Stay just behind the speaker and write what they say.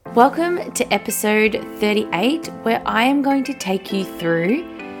Welcome to episode 38, where I am going to take you through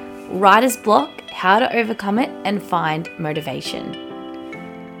writer's block, how to overcome it, and find motivation.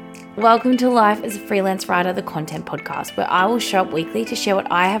 Welcome to Life as a Freelance Writer, the content podcast, where I will show up weekly to share what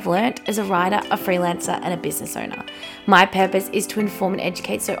I have learnt as a writer, a freelancer, and a business owner. My purpose is to inform and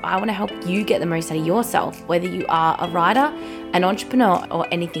educate, so I want to help you get the most out of yourself, whether you are a writer, an entrepreneur, or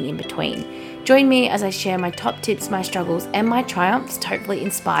anything in between. Join me as I share my top tips, my struggles, and my triumphs to hopefully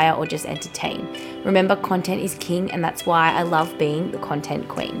inspire or just entertain. Remember, content is king, and that's why I love being the content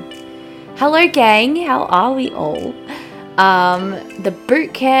queen. Hello, gang. How are we all? The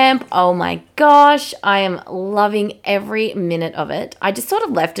boot camp, oh my gosh, I am loving every minute of it. I just sort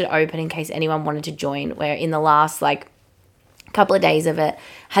of left it open in case anyone wanted to join, where in the last couple of days of it,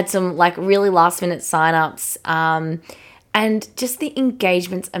 had some really last minute signups, and just the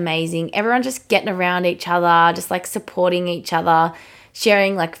engagement's amazing. Everyone just getting around each other, just supporting each other,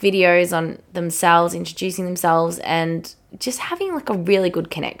 sharing videos on themselves, introducing themselves, and just having a really good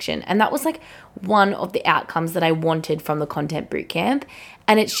connection. And that was one of the outcomes that I wanted from the content bootcamp.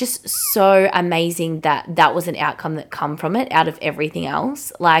 And it's just so amazing that that was an outcome that come from it out of everything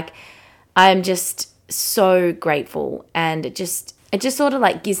else. I'm just so grateful, and it just sort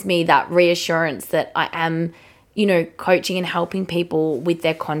of gives me that reassurance that I am, coaching and helping people with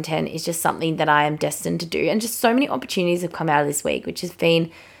their content is just something that I am destined to do. And just so many opportunities have come out of this week, which has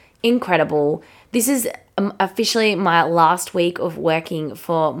been incredible. This is officially my last week of working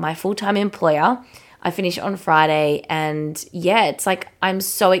for my full-time employer. I finish on Friday, and it's I'm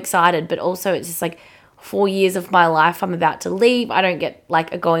so excited, but also it's just 4 years of my life I'm about to leave. I don't get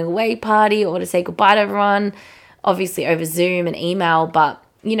a going away party or to say goodbye to everyone, obviously over Zoom and email, but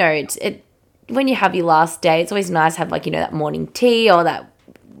when you have your last day, it's always nice to have that morning tea or that,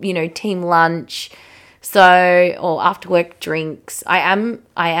 team lunch. So, or after work drinks. I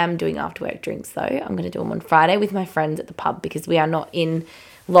am doing after work drinks though. I'm going to do them on Friday with my friends at the pub because we are not in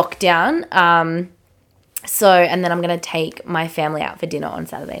lockdown. And then I'm going to take my family out for dinner on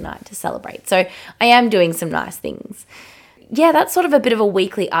Saturday night to celebrate. So I am doing some nice things. Yeah, that's sort of a bit of a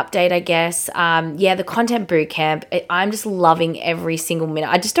weekly update, I guess. The content bootcamp, I'm just loving every single minute.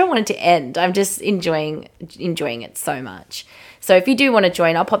 I just don't want it to end. I'm just enjoying it so much. So if you do want to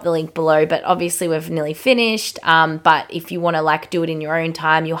join, I'll pop the link below, but obviously we've nearly finished. But if you want to do it in your own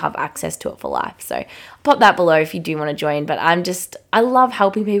time, you'll have access to it for life. So I'll pop that below if you do want to join. But I love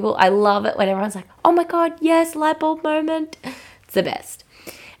helping people. I love it when everyone's like, oh my God, yes, light bulb moment. It's the best.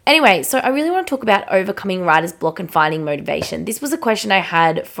 Anyway, so I really want to talk about overcoming writer's block and finding motivation. This was a question I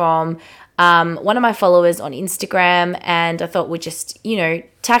had from one of my followers on Instagram, and I thought we'd just,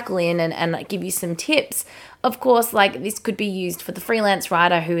 tackle in and give you some tips. Of course, this could be used for the freelance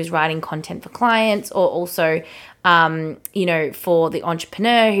writer who is writing content for clients, or also, for the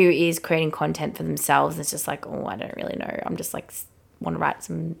entrepreneur who is creating content for themselves. It's just I don't really know. I'm just want to write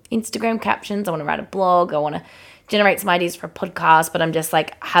some Instagram captions. I want to write a blog. I want to generate some ideas for a podcast, but I'm just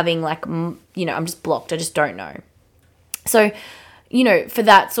having I'm just blocked. I just don't know. So, for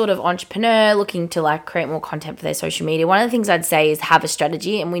that sort of entrepreneur looking to create more content for their social media, one of the things I'd say is have a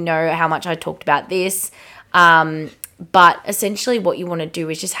strategy. And we know how much I talked about this. But essentially what you want to do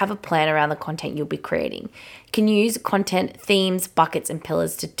is just have a plan around the content you'll be creating. You can use content themes, buckets, and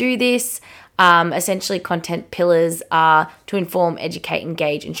pillars to do this. Essentially, content pillars are to inform, educate,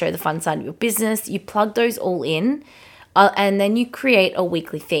 engage, and show the fun side of your business. You plug those all in, and then you create a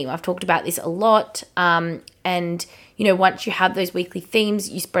weekly theme. I've talked about this a lot. And once you have those weekly themes,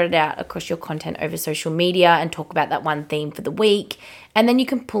 you spread it out across your content over social media and talk about that one theme for the week. And then you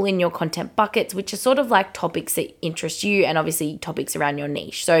can pull in your content buckets, which are sort of topics that interest you, and obviously topics around your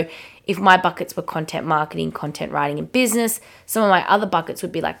niche. So if my buckets were content marketing, content writing, and business, some of my other buckets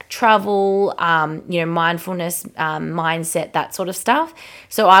would be travel, mindfulness, mindset, that sort of stuff.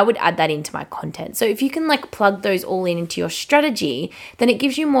 So I would add that into my content. So if you can plug those all into your strategy, then it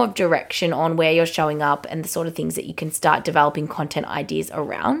gives you more direction on where you're showing up and the sort of things that you can start developing content ideas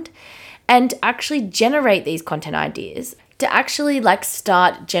around, and actually generate these content ideas. To actually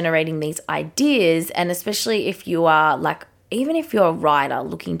start generating these ideas, and especially if you are even if you're a writer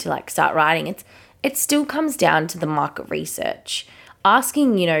looking to start writing, it still comes down to the market research.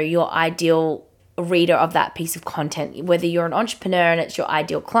 Asking, your ideal reader of that piece of content, whether you're an entrepreneur and it's your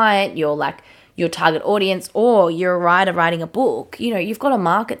ideal client, your target audience, or you're a writer writing a book, you've got a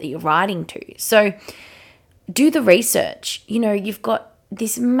market that you're writing to. So do the research. You've got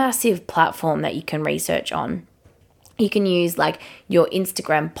this massive platform that you can research on. You can use your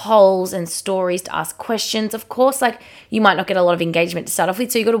Instagram polls and stories to ask questions. Of course, you might not get a lot of engagement to start off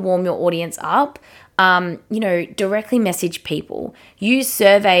with, so you've got to warm your audience up. Directly message people. Use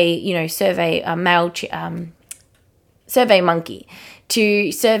SurveyMonkey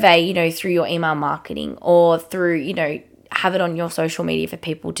to survey, through your email marketing or through, have it on your social media for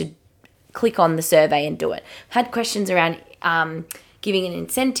people to click on the survey and do it. Had questions around giving an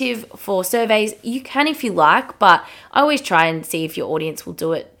incentive for surveys. You can if you like, but I always try and see if your audience will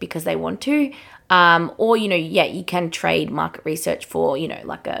do it because they want to. You can trade market research for,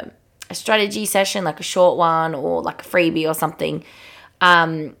 like a strategy session, like a short one or like a freebie or something.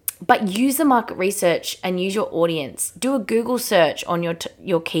 But use the market research and use your audience. Do a Google search on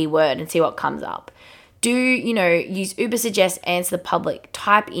your keyword and see what comes up. Use Ubersuggest, Answer the Public,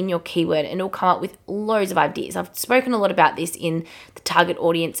 type in your keyword and it'll come up with loads of ideas. I've spoken a lot about this in the target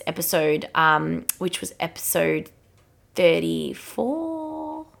audience episode, which was episode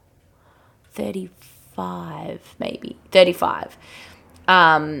 35 maybe, 35.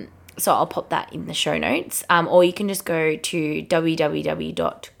 So I'll pop that in the show notes. Or you can just go to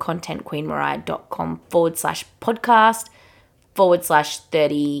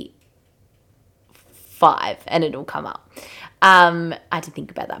www.contentqueenmariah.com/podcast/35 and it'll come up. I had to think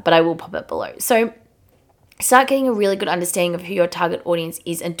about that, but I will pop it below. So start getting a really good understanding of who your target audience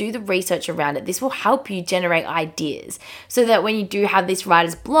is and do the research around it. This will help you generate ideas so that when you do have this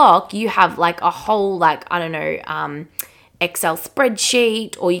writer's block, you have like a whole, Excel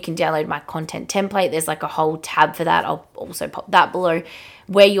spreadsheet, or you can download my content template. There's like a whole tab for that. I'll also pop that below,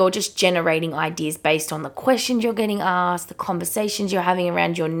 where you're just generating ideas based on the questions you're getting asked, the conversations you're having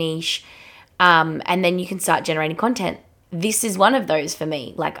around your niche, and then you can start generating content. This is one of those for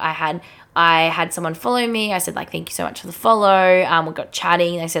me. Like I had someone follow me. I said thank you so much for the follow. We got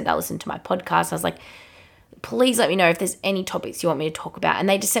chatting. They said they listened to my podcast. I was like, please let me know if there's any topics you want me to talk about. And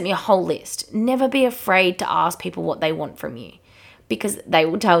they just sent me a whole list. Never be afraid to ask people what they want from you because they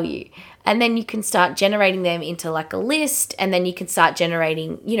will tell you. And then you can start generating them into like a list, and then you can start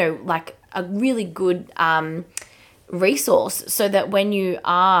generating, like a really good resource so that when you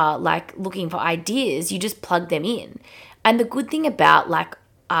are like looking for ideas, you just plug them in. And the good thing about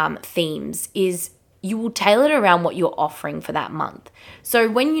themes is you will tailor it around what you're offering for that month. So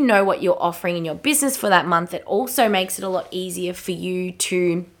when you know what you're offering in your business for that month, it also makes it a lot easier for you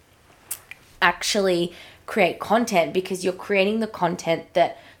to actually create content because you're creating the content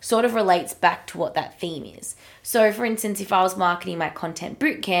that sort of relates back to what that theme is. So for instance, if I was marketing my content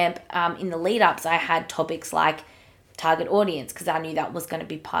bootcamp, in the lead ups, I had topics like target audience because I knew that was going to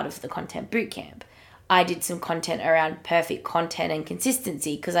be part of the content bootcamp. I did some content around perfect content and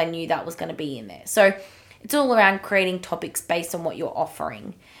consistency because I knew that was going to be in there. So it's all around creating topics based on what you're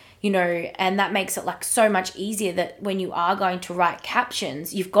offering, and that makes it so much easier that when you are going to write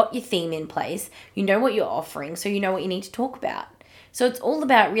captions, you've got your theme in place, you know what you're offering, so you know what you need to talk about. So it's all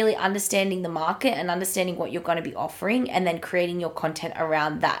about really understanding the market and understanding what you're going to be offering and then creating your content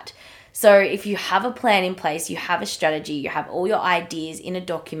around that. So if you have a plan in place, you have a strategy, you have all your ideas in a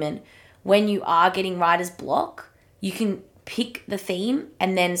document, when you are getting writer's block, you can pick the theme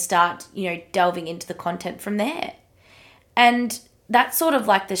and then start, delving into the content from there. And that's sort of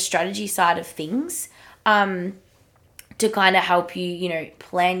like the strategy side of things, to kind of help you,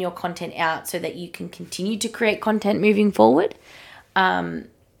 plan your content out so that you can continue to create content moving forward. But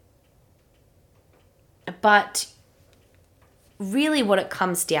really what it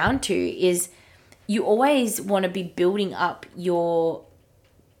comes down to is you always want to be building up your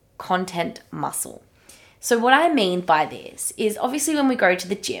content muscle. So what I mean by this is obviously when we go to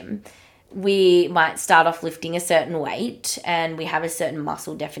the gym, we might start off lifting a certain weight and we have a certain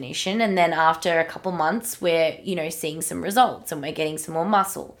muscle definition. And then after a couple months, we're, seeing some results and we're getting some more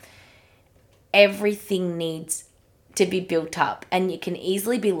muscle. Everything needs to be built up and it can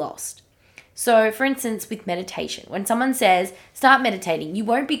easily be lost. So for instance, with meditation, when someone says, start meditating, you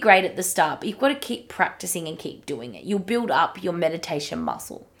won't be great at the start, but you've got to keep practicing and keep doing it. You'll build up your meditation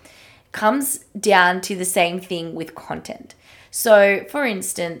muscle. Comes down to the same thing with content. So for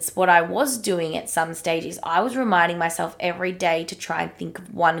instance, what I was doing at some stages, I was reminding myself every day to try and think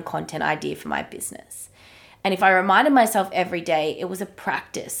of one content idea for my business. And if I reminded myself every day, it was a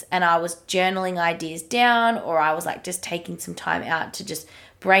practice and I was journaling ideas down, or I was just taking some time out to just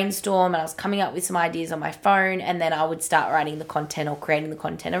brainstorm, and I was coming up with some ideas on my phone, and then I would start writing the content or creating the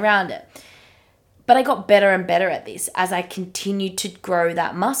content around it. But I got better and better at this as I continued to grow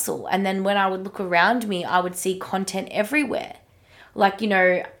that muscle. And then when I would look around me, I would see content everywhere.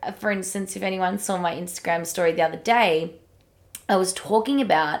 For instance, if anyone saw my Instagram story the other day, I was talking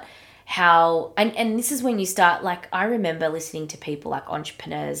about how, and this is when you start, I remember listening to people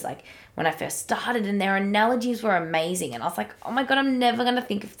entrepreneurs, when I first started, and their analogies were amazing. And I was like, oh my God, I'm never going to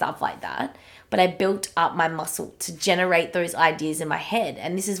think of stuff like that. but I built up my muscle to generate those ideas in my head.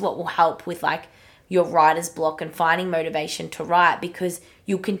 And this is what will help with like your writer's block and finding motivation to write, because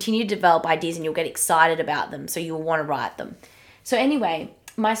you'll continue to develop ideas and you'll get excited about them. So you'll want to write them. So anyway,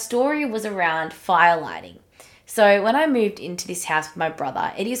 my story was around fire lighting. So when I moved into this house with my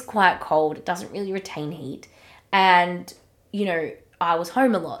brother, it is quite cold. It doesn't really retain heat. And, you know, I was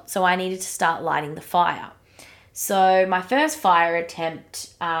home a lot, so I needed to start lighting the fire. So my first fire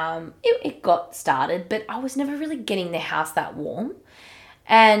attempt, it got started, but I was never really getting the house that warm.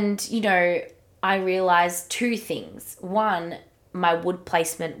 And, you know, I realized two things. One, my wood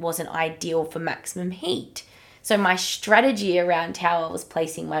placement wasn't ideal for maximum heat. So my strategy around how I was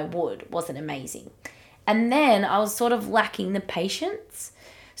placing my wood wasn't amazing. And then I was sort of lacking the patience.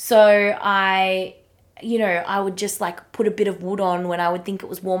 So I would just like put a bit of wood on when I would think it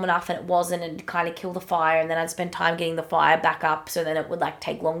was warm enough and it wasn't, and kind of kill the fire. And then I'd spend time getting the fire back up, so then it would like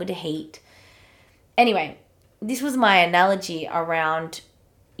take longer to heat. Anyway, this was my analogy around,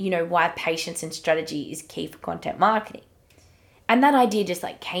 you know, why patience and strategy is key for content marketing. And that idea just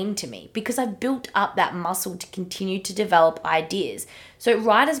like came to me because I've built up that muscle to continue to develop ideas. So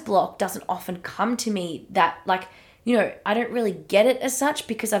writer's block doesn't often come to me that like, you know, I don't really get it as such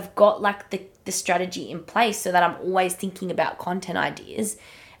because I've got like the strategy in place so that I'm always thinking about content ideas.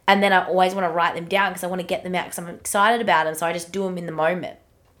 And then I always want to write them down because I want to get them out because I'm excited about them. So I just do them in the moment.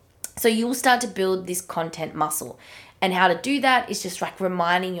 So you'll start to build this content muscle. And how to do that is just like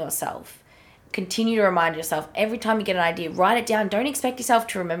reminding yourself. Continue to remind yourself every time you get an idea, write it down. Don't expect yourself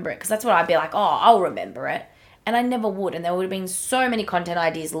to remember it, because that's what I'd be like, oh, I'll remember it. And I never would. And there would have been so many content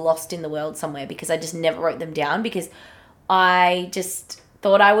ideas lost in the world somewhere because I just never wrote them down because I just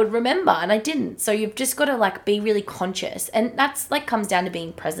thought I would remember and I didn't. So you've just got to like be really conscious. And that's like comes down to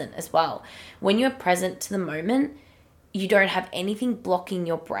being present as well. When you're present to the moment, you don't have anything blocking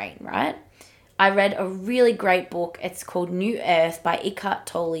your brain, right? I read a really great book. It's called New Earth by Eckhart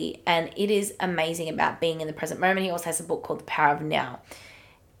Tolle, and it is amazing about being in the present moment. He also has a book called The Power of Now.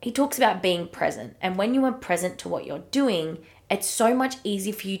 He talks about being present, and when you are present to what you're doing, it's so much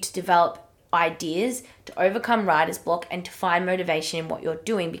easier for you to develop ideas, to overcome writer's block, and to find motivation in what you're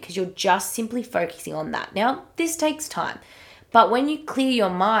doing because you're just simply focusing on that. Now, this takes time, but when you clear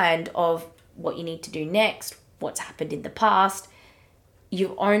your mind of what you need to do next, what's happened in the past,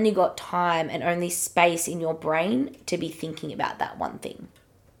 you've only got time and only space in your brain to be thinking about that one thing.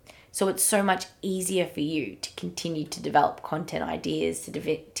 So it's so much easier for you to continue to develop content ideas,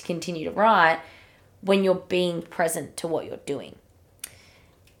 to continue to write when you're being present to what you're doing.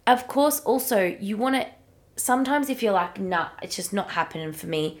 Of course, also, you want to, sometimes if you're like, nah, it's just not happening for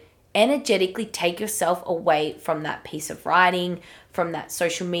me, energetically take yourself away from that piece of writing, from that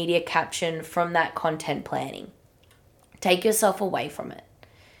social media caption, from that content planning. Take yourself away from it.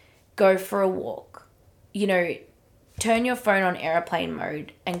 Go for a walk. You know, turn your phone on airplane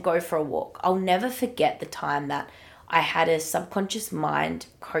mode and go for a walk. I'll never forget the time that I had a subconscious mind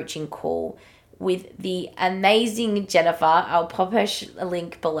coaching call with the amazing Jennifer. I'll pop her a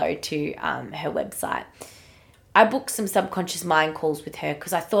link below to her website. I booked some subconscious mind calls with her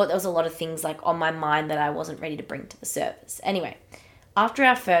because I thought there was a lot of things like on my mind that I wasn't ready to bring to the surface. Anyway, after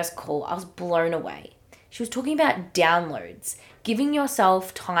our first call, I was blown away. She was talking about downloads, giving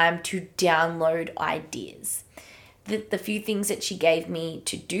yourself time to download ideas. The few things that she gave me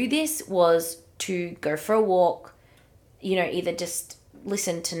to do this was to go for a walk, you know, either just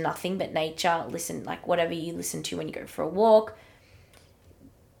listen to nothing but nature, listen like whatever you listen to when you go for a walk.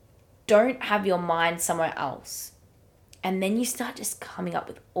 Don't have your mind somewhere else. And then you start just coming up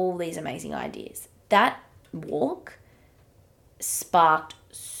with all these amazing ideas. That walk sparked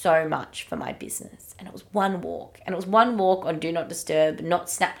so much for my business, and it was one walk, and it was one walk on Do Not Disturb, not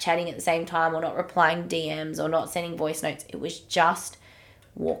Snapchatting at the same time, or not replying DMs, or not sending voice notes. It was just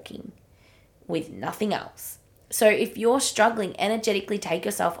walking with nothing else. So if you're struggling, energetically take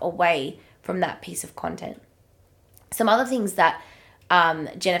yourself away from that piece of content. Some other things that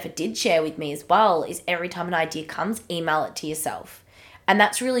Jennifer did share with me as well is every time an idea comes, email it to yourself, and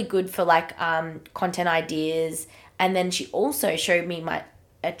that's really good for like content ideas. And then she also showed me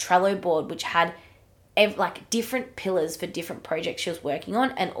a Trello board which had like different pillars for different projects she was working on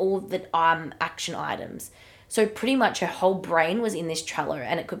and all of the action items. So pretty much her whole brain was in this Trello,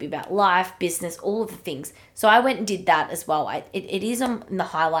 and it could be about life, business, all of the things. So I went and did that as well. It is in the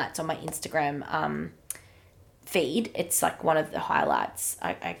highlights on my Instagram feed. It's like one of the highlights.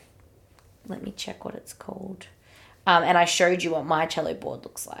 Let me check what it's called. And I showed you what my Trello board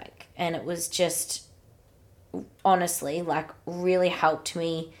looks like. And it was just honestly like really helped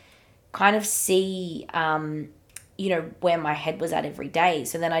me kind of see where my head was at every day.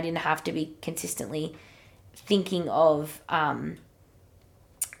 So then I didn't have to be consistently thinking of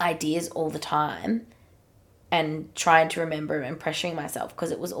ideas all the time and trying to remember and pressuring myself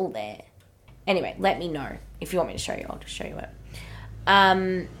because it was all there. Anyway, let me know. If you want me to show you, I'll just show you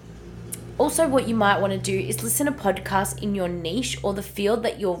it. Also, what you might want to do is listen to podcasts in your niche or the field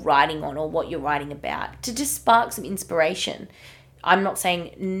that you're writing on or what you're writing about to just spark some inspiration. I'm not saying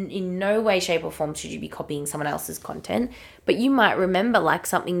in no way, shape or form should you be copying someone else's content, but you might remember like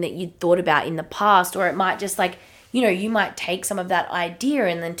something that you'd thought about in the past, or it might just like, you might take some of that idea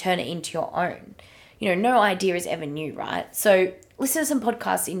and then turn it into your own. No idea is ever new, right? So listen to some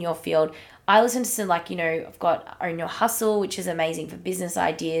podcasts in your field. I listen to some I've got Own Your Hustle, which is amazing for business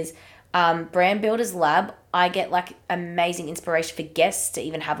ideas. Brand Builders Lab, I get like amazing inspiration for guests to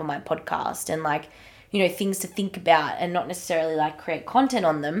even have on my podcast and things to think about, and not necessarily like create content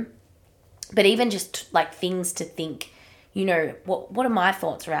on them, but even just like things to think, what are my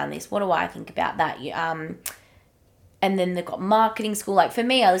thoughts around this? What do I think about that? And then they've got Marketing School. Like for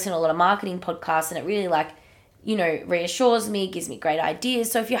me, I listen to a lot of marketing podcasts and it really reassures me, gives me great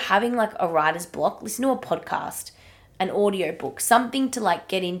ideas. So if you're having like a writer's block, listen to a podcast, an audio book, something to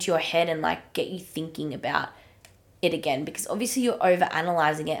get into your head and get you thinking about it again, because obviously you're over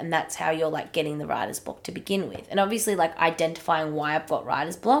analyzing it, and that's how you're getting the writer's block to begin with. And obviously identifying why I've got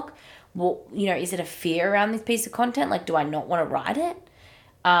writer's block. Well, is it a fear around this piece of content? Do I not want to write it?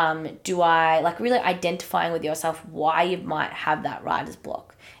 Do I really identifying with yourself why you might have that writer's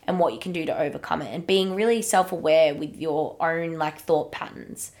block and what you can do to overcome it, and being really self-aware with your own thought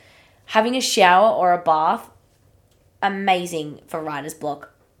patterns. Having a shower or a bath, amazing for writer's block.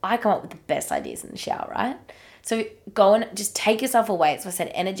 I come up with the best ideas in the shower, right? So go and just take yourself away. So I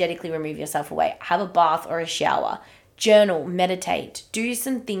said energetically remove yourself away. Have a bath or a shower. Journal, meditate. Do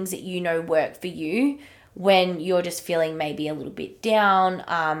some things that work for you when you're just feeling maybe a little bit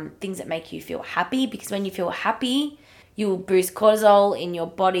down. Things that make you feel happy, because when you feel happy, you'll boost cortisol in your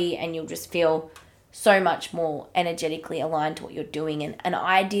body and you'll just feel so much more energetically aligned to what you're doing, and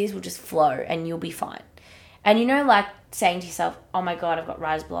ideas will just flow and you'll be fine. And saying to yourself, oh my God, I've got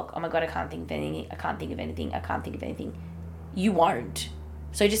writer's block. Oh my God, I can't think of anything. I can't think of anything. I can't think of anything. You won't.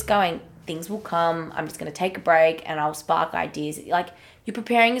 So just going, things will come. I'm just going to take a break and I'll spark ideas. You're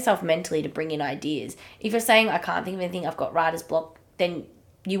preparing yourself mentally to bring in ideas. If you're saying, I can't think of anything, I've got writer's block, then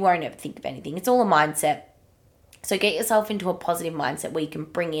you won't ever think of anything. It's all a mindset. So get yourself into a positive mindset where you can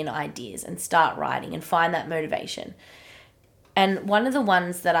bring in ideas and start writing and find that motivation. And one of the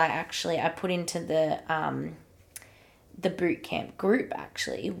ones that I put into the boot camp group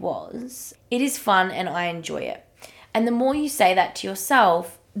was, it is fun and I enjoy it. And the more you say that to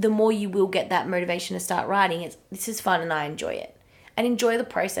yourself, the more you will get that motivation to start writing. This is fun and I enjoy it. And enjoy the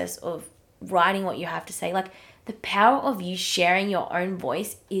process of writing what you have to say. The power of you sharing your own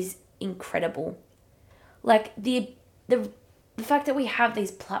voice is incredible. The fact that we have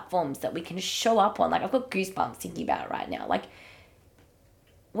these platforms that we can show up on, I've got goosebumps thinking about it right now.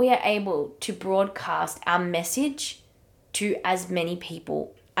 We are able to broadcast our message to as many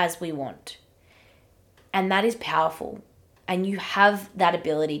people as we want. And that is powerful. And you have that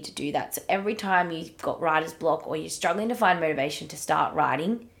ability to do that. So every time you've got writer's block or you're struggling to find motivation to start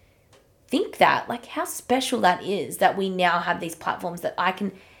writing, think that, how special that is that we now have these platforms that I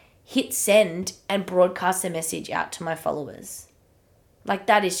can hit send and broadcast a message out to my followers.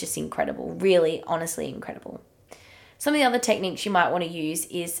 That is just incredible. Really, honestly incredible. Some of the other techniques you might want to use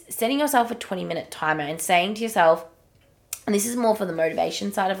is setting yourself a 20-minute timer and saying to yourself, and this is more for the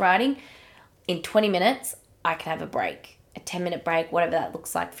motivation side of writing, in 20 minutes, I can have a break, a 10-minute break, whatever that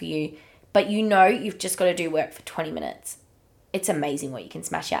looks like for you. But you've just got to do work for 20 minutes. It's amazing what you can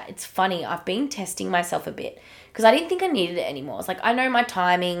smash out. It's funny, I've been testing myself a bit because I didn't think I needed it anymore. It's I know my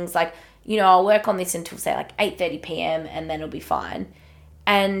timings, I'll work on this until say 8:30 p.m. and then it'll be fine.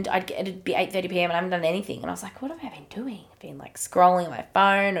 And it'd be 8:30 p.m. and I haven't done anything. And I was what have I been doing? I've been scrolling on my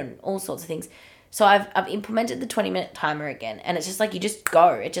phone and all sorts of things. So I've implemented the 20-minute timer again, and it's just you just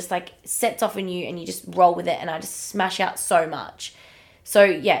go. It just sets off in you and you just roll with it, and I just smash out so much. So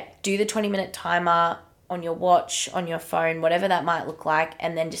yeah, do the 20-minute timer on your watch, on your phone, whatever that might look like,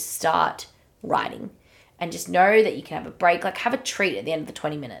 and then just start writing. And just know that you can have a break, have a treat at the end of the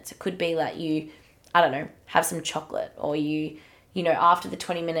 20 minutes. It could be you, I don't know, have some chocolate, or after the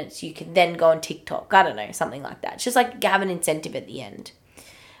 20 minutes, you can then go on TikTok. I don't know, something like that. It's just have an incentive at the end.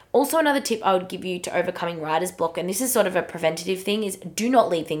 Also, another tip I would give you to overcoming writer's block, and this is sort of a preventative thing, is do not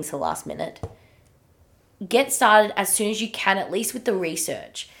leave things to the last minute. Get started as soon as you can, at least with the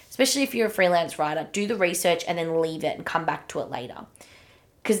research. Especially if you're a freelance writer, do the research and then leave it and come back to it later.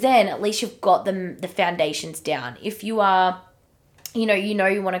 because then at least you've got the foundations down. If you are, you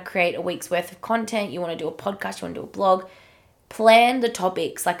want to create a week's worth of content, you want to do a podcast, you want to do a blog, plan the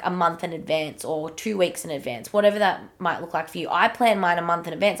topics like a month in advance or 2 weeks in advance, whatever that might look like for you. I plan mine a month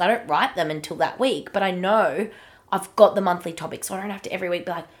in advance. I don't write them until that week, but I know I've got the monthly topics, so I don't have to every week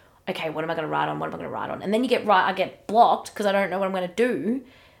be like, okay, what am I going to write on? What am I going to write on? And then I get blocked because I don't know what I'm going to do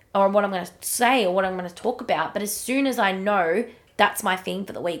or what I'm going to say or what I'm going to talk about. But as soon as I know that's my thing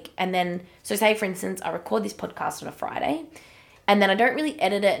for the week, and then, so say for instance, I record this podcast on a Friday, and then I don't really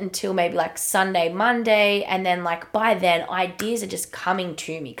edit it until maybe like Sunday, Monday. And then like by then ideas are just coming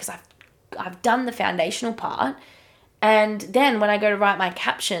to me because I've done the foundational part. And then when I go to write my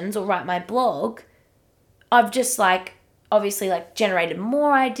captions or write my blog, I've just like obviously like generated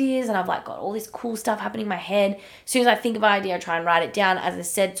more ideas, and I've like got all this cool stuff happening in my head. As soon as I think of an idea, I try and write it down, as I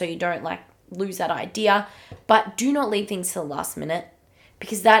said, so you don't like lose that idea. But do not leave things to the last minute,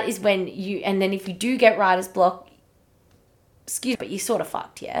 because that is when and then if you do get writer's block, but you're sort of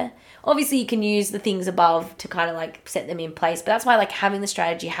fucked, yeah? Obviously, you can use the things above to kind of like set them in place, but that's why like having the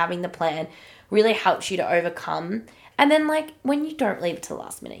strategy, having the plan really helps you to overcome. And then like when you don't leave it to the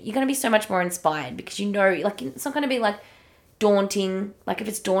last minute, you're going to be so much more inspired, because like it's not going to be like daunting. Like if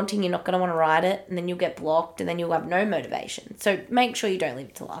it's daunting, you're not going to want to write it, and then you'll get blocked, and then you'll have no motivation. So make sure you don't leave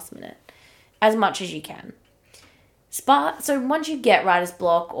it to the last minute as much as you can. So once you get writer's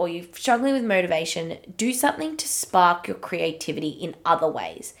block or you're struggling with motivation, do something to spark your creativity in other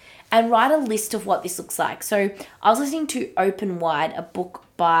ways, and write a list of what this looks like. So I was listening to Open Wide, a book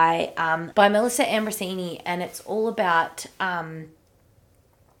by Melissa Ambrosini, and it's all about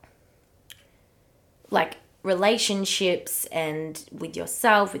like relationships and with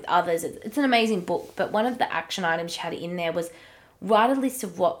yourself, with others. It's an amazing book, but one of the action items she had in there was write a list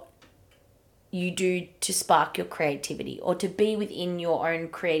of what you do to spark your creativity or to be within your own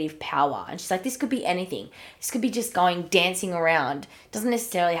creative power. And she's like, this could be anything. This could be just dancing around. It doesn't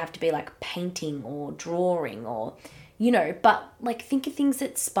necessarily have to be like painting or drawing or, but like think of things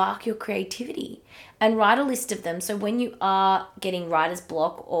that spark your creativity and write a list of them. So when you are getting writer's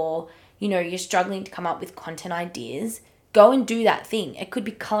block or, you're struggling to come up with content ideas, go and do that thing. It could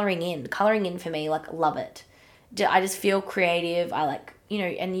be coloring in. Coloring in for me, like, love it. I just feel creative. I like,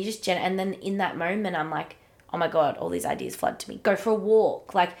 and you just, and then in that moment, I'm like, oh my God, all these ideas flood to me. Go for a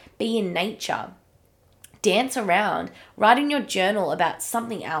walk, like be in nature, dance around, write in your journal about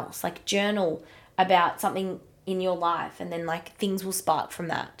something else, like journal about something in your life, and then like things will spark from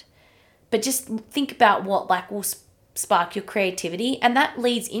that. But just think about what like will spark your creativity, and that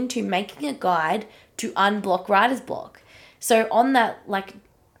leads into making a guide to unblock writer's block. So on that, like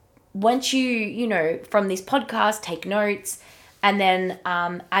once you, from this podcast, take notes, and then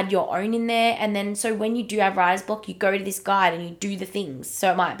add your own in there. And then so when you do have writer's block, you go to this guide and you do the things.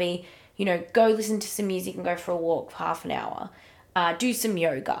 So it might be, go listen to some music and go for a walk for half an hour. Do some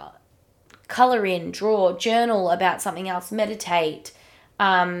yoga. Color in, draw, journal about something else, meditate.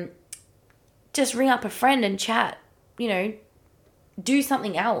 Just ring up a friend and chat. Do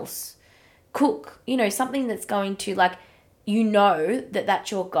something else. Cook, something that's going to like, that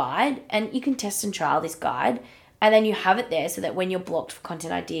that's your guide, and you can test and trial this guide. And then you have it there so that when you're blocked for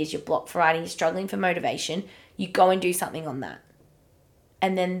content ideas, you're blocked for writing, you're struggling for motivation, you go and do something on that.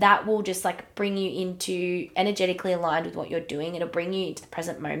 And then that will just like bring you into energetically aligned with what you're doing. It'll bring you into the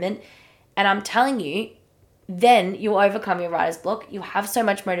present moment. And I'm telling you, then you'll overcome your writer's block. You'll have so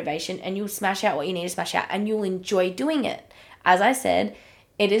much motivation and you'll smash out what you need to smash out, and you'll enjoy doing it. As I said,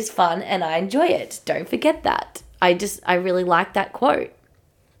 it is fun and I enjoy it. Don't forget that. I really like that quote.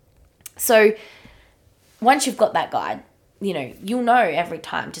 So once you've got that guide, you'll know every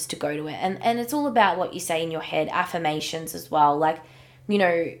time just to go to it. And it's all about what you say in your head, affirmations as well. Like,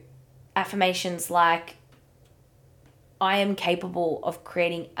 affirmations like, I am capable of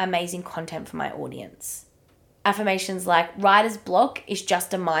creating amazing content for my audience. Affirmations like, writer's block is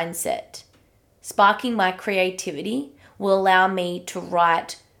just a mindset. Sparking my creativity will allow me to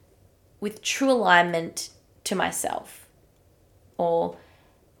write with true alignment to myself. Or,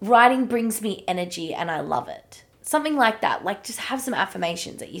 writing brings me energy and I love it. Something like that. Like, just have some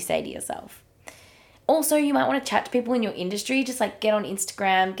affirmations that you say to yourself. Also, you might want to chat to people in your industry. Just like get on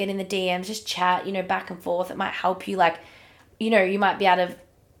Instagram, get in the DMs, just chat, back and forth. It might help you. Like, you might be able to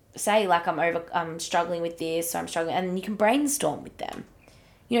say like, I'm struggling with this, so I'm struggling. And you can brainstorm with them.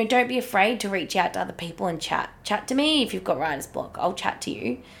 Don't be afraid to reach out to other people and chat. Chat to me if you've got writer's block. I'll chat to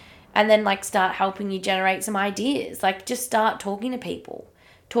you. And then like start helping you generate some ideas. Like just start talking to people.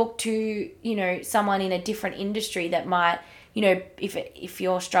 Talk to, someone in a different industry that might, if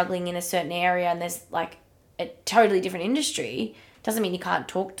you're struggling in a certain area and there's like a totally different industry, Doesn't mean you can't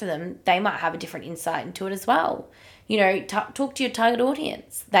talk to them. They might have a different insight into it as well. Talk to your target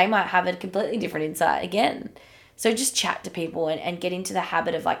audience. They might have a completely different insight again. So just chat to people and get into the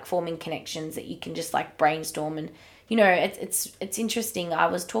habit of like forming connections that you can just like brainstorm. And, it's interesting. I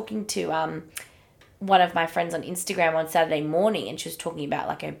was talking to one of my friends on Instagram on Saturday morning, and she was talking about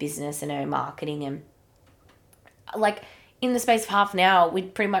like her business and her marketing, and like in the space of half an hour,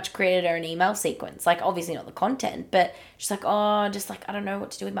 we'd pretty much created her an email sequence. Like obviously not the content, but she's like, I don't know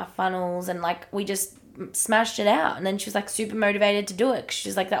what to do with my funnels. And like, we just smashed it out. And then she was like super motivated to do it, 'cause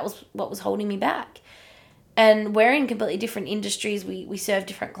she's like, that was what was holding me back. And we're in completely different industries. We serve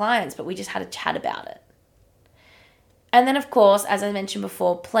different clients, but we just had a chat about it. And then, of course, as I mentioned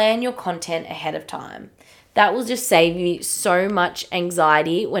before, plan your content ahead of time. That will just save you so much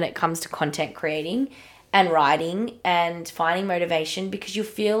anxiety when it comes to content creating and writing and finding motivation, because you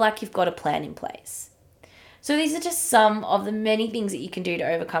feel like you've got a plan in place. So these are just some of the many things that you can do to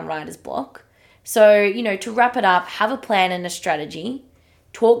overcome writer's block. So, to wrap it up, have a plan and a strategy.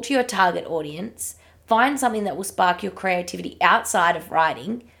 Talk to your target audience. Find something that will spark your creativity outside of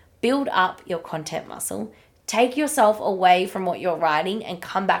writing. Build up your content muscle. Take yourself away from what you're writing and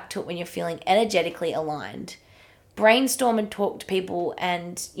come back to it when you're feeling energetically aligned. Brainstorm and talk to people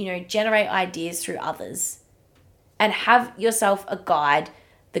and, generate ideas through others. And have yourself a guide,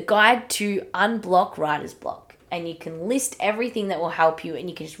 the guide to unblock writer's block. And you can list everything that will help you, and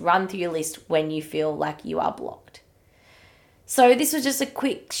you can just run through your list when you feel like you are blocked. So this was just a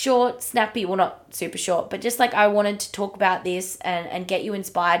quick, short, snappy, well, not super short, but just like I wanted to talk about this and get you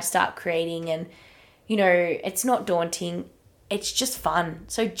inspired to start creating. And, it's not daunting. It's just fun.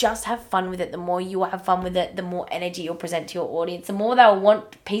 So just have fun with it. The more you have fun with it, the more energy you'll present to your audience, the more they'll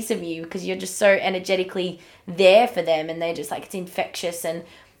want a piece of you, because you're just so energetically there for them, and they're just like, it's infectious, and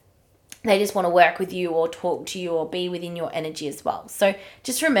they just want to work with you or talk to you or be within your energy as well. So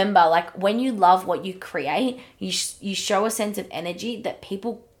just remember, like when you love what you create, you show a sense of energy that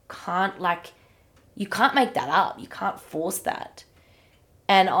people can't you can't make that up. You can't force that.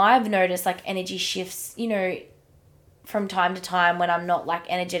 And I've noticed like energy shifts, from time to time when I'm not like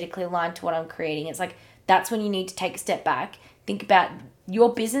energetically aligned to what I'm creating. It's like, that's when you need to take a step back. Think about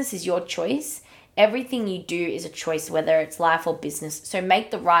your business is your choice. Everything you do is a choice, whether it's life or business. So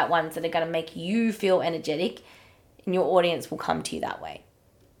make the right ones that are going to make you feel energetic, and your audience will come to you that way.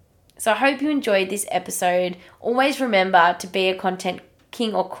 So I hope you enjoyed this episode. Always remember to be a content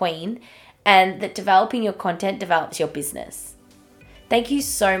king or queen, and that developing your content develops your business. Thank you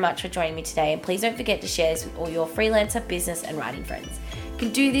so much for joining me today, and please don't forget to share this with all your freelancer, business, and writing friends. You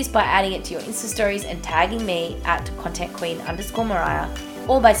can do this by adding it to your Insta stories and tagging me at contentqueen_Mariah,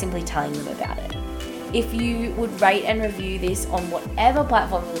 or by simply telling them about it. If you would rate and review this on whatever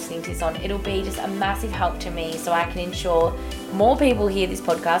platform you're listening to this on, it'll be just a massive help to me, so I can ensure more people hear this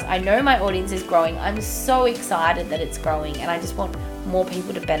podcast. I know my audience is growing. I'm so excited that it's growing, and I just want more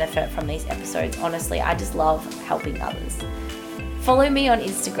people to benefit from these episodes. Honestly, I just love helping others. Follow me on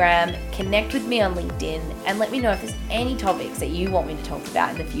Instagram, connect with me on LinkedIn, and let me know if there's any topics that you want me to talk about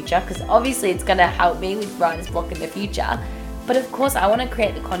in the future, because obviously it's going to help me with writer's block in the future. But of course, I want to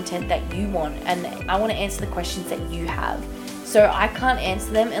create the content that you want, and I want to answer the questions that you have. So I can't answer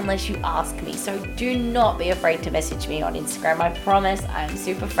them unless you ask me. So do not be afraid to message me on Instagram. I promise I am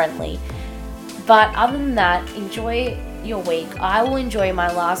super friendly. But other than that, enjoy your week. I will enjoy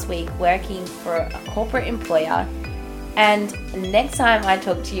my last week working for a corporate employer. And next time I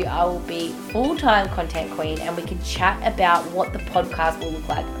talk to you, I will be full-time content queen, and we can chat about what the podcast will look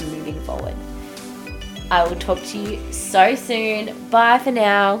like moving forward. I will talk to you so soon. Bye for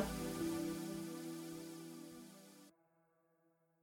now.